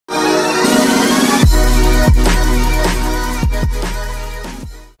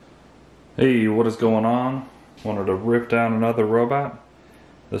Hey, what is going on? Wanted to rip down another robot.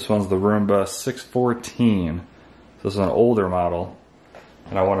 This one's the Roomba 614. This is an older model,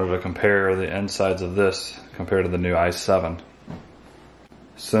 and I wanted to compare the insides of this compared to the new i7.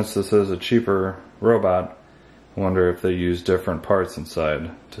 Since this is a cheaper robot, I wonder if they use different parts inside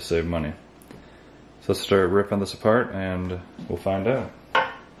to save money. So let's start ripping this apart and we'll find out.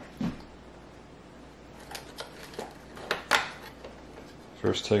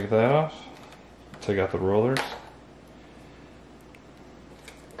 First, take that off. Take out the rollers.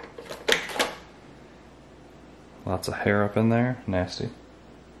 Lots of hair up in there, nasty.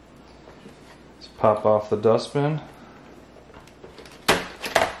 Let's pop off the dustbin.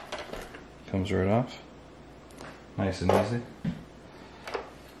 Comes right off. Nice and easy.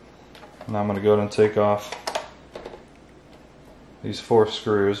 Now I'm going to go ahead and take off these 4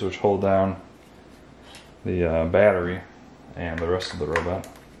 screws which hold down the battery and the rest of the robot.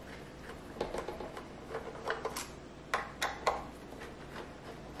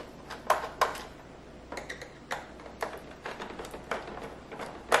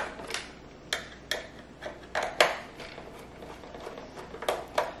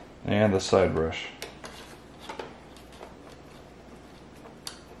 And the side brush.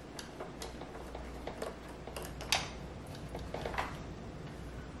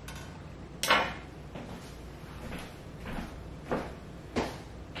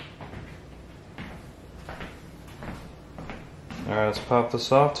 Alright, let's pop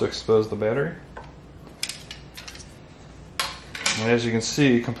this off to expose the battery. And as you can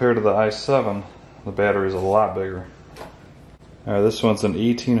see, compared to the i7, the battery is a lot bigger. Alright, this one's an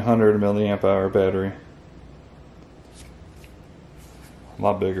 1800 milliamp hour battery. A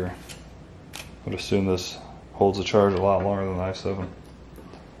lot bigger. Would assume this holds a charge a lot longer than the i7.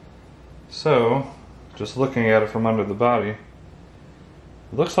 So, just looking at it from under the body, it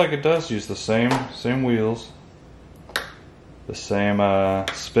looks like it does use the same wheels, the same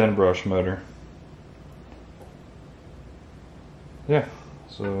spin brush motor. Yeah,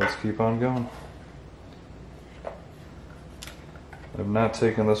 so let's keep on going. I've not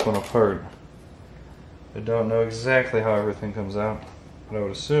taken this one apart. I don't know exactly how everything comes out, but I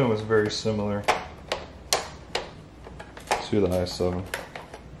would assume it's very similar to the i7.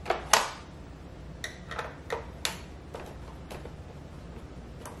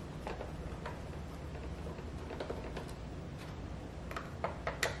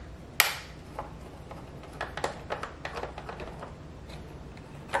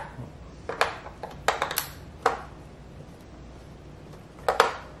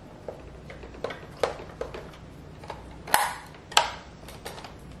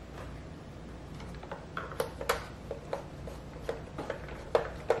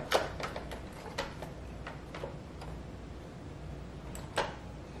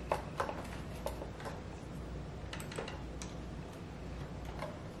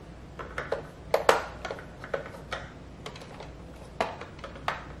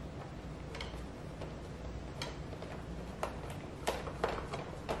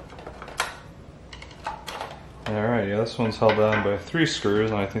 Alright, yeah, this one's held down by 3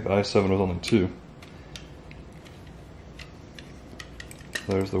 screws, and I think the i7 was only 2.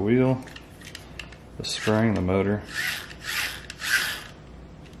 There's the wheel, the spring, the motor.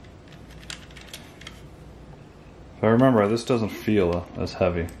 If I remember, this doesn't feel as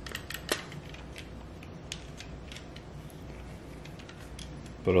heavy.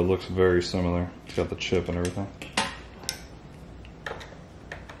 But it looks very similar. It's got the chip and everything.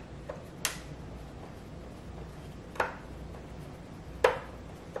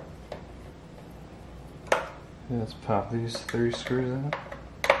 Yeah, let's pop these 3 screws out.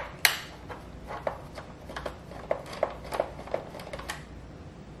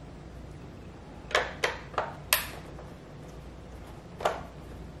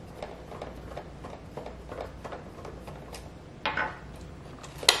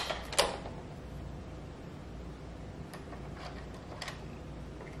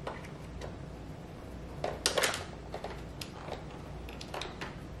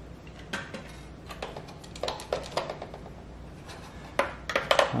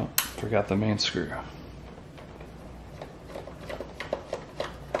 Oh, forgot the main screw.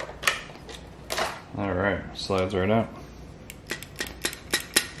 Alright, slides right out.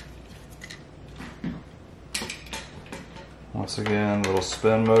 Once again, the little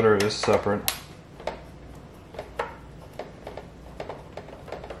spin motor is separate.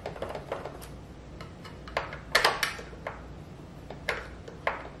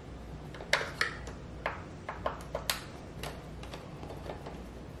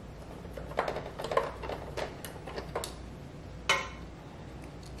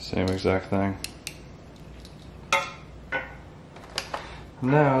 Same exact thing.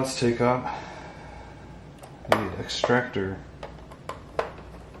 Now let's take out the extractor.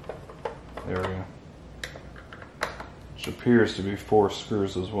 There we go. Which appears to be 4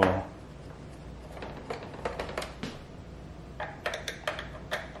 screws as well.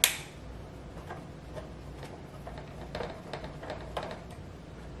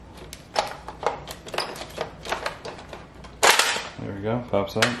 There we go,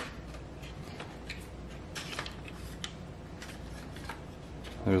 pops out.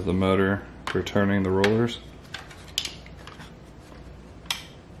 There's the motor for turning the rollers.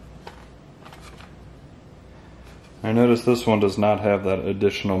 I noticed this one does not have that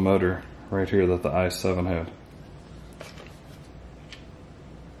additional motor right here that the i7 had.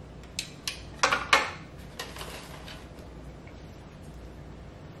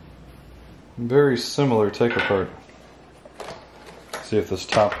 Very similar take apart. See if this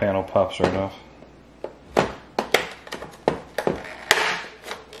top panel pops right off.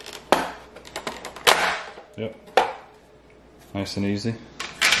 Yep. Nice and easy.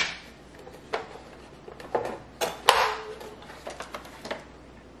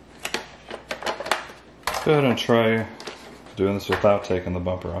 Go ahead and try doing this without taking the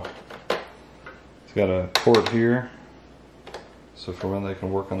bumper off. It's got a port here, so for when they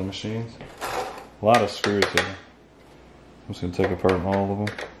can work on the machines. A lot of screws here. I'm just going to take apart all of them.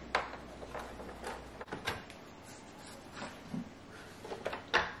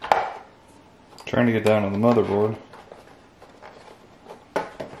 Trying to get down on the motherboard.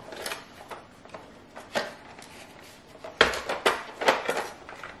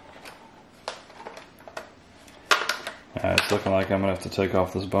 It's looking like I'm going to have to take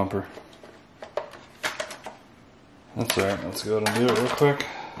off this bumper. That's alright, let's go ahead and do it real quick.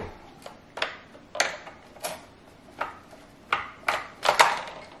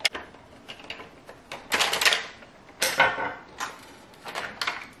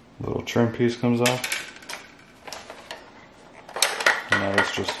 Little trim piece comes off. And now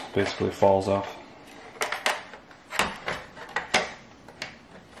this just basically falls off.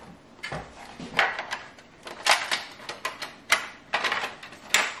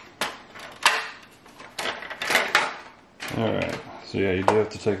 Alright, so yeah, you do have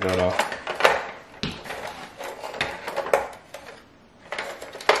to take that off.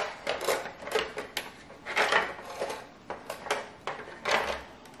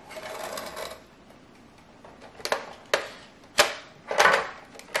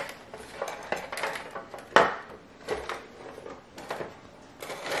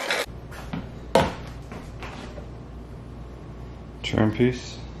 Trim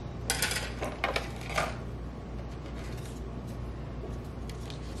piece.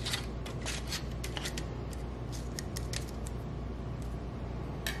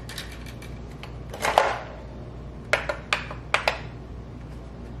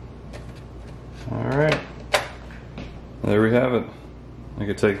 Alright, there we have it. I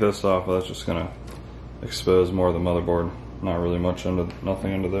could take this off, but that's just going to expose more of the motherboard. Not really much under,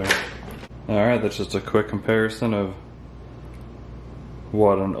 nothing under there. Alright, that's just a quick comparison of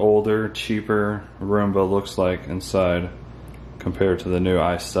what an older, cheaper Roomba looks like inside compared to the new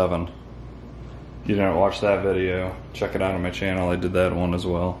i7. If you didn't watch that video, check it out on my channel. I did that one as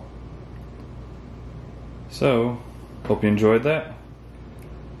well. So, hope you enjoyed that.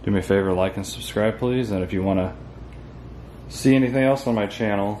 Do me a favor, like and subscribe please, and if you want to see anything else on my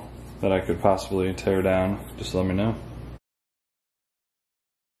channel that I could possibly tear down, just let me know.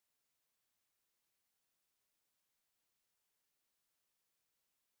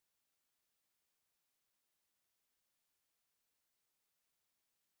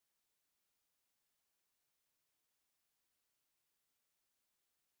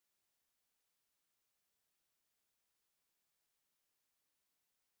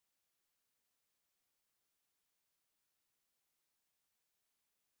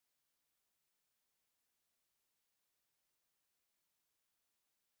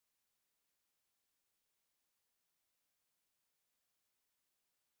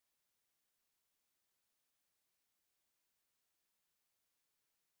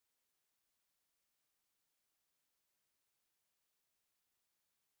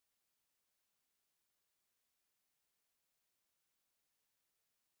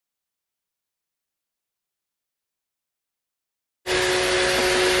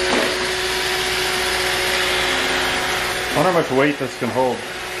 I wonder how much weight this can hold.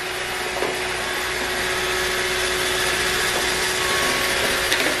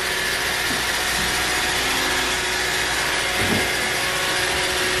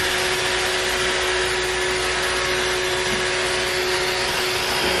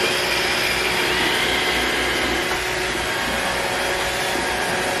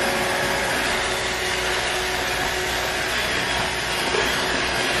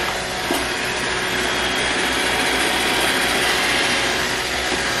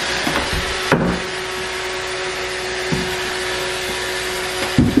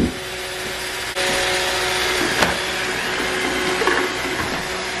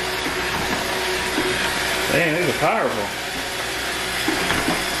 powerful.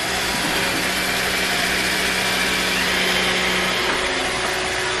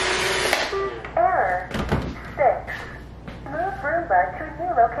 Error 6. Move Roomba to new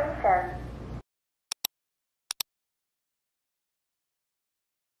location.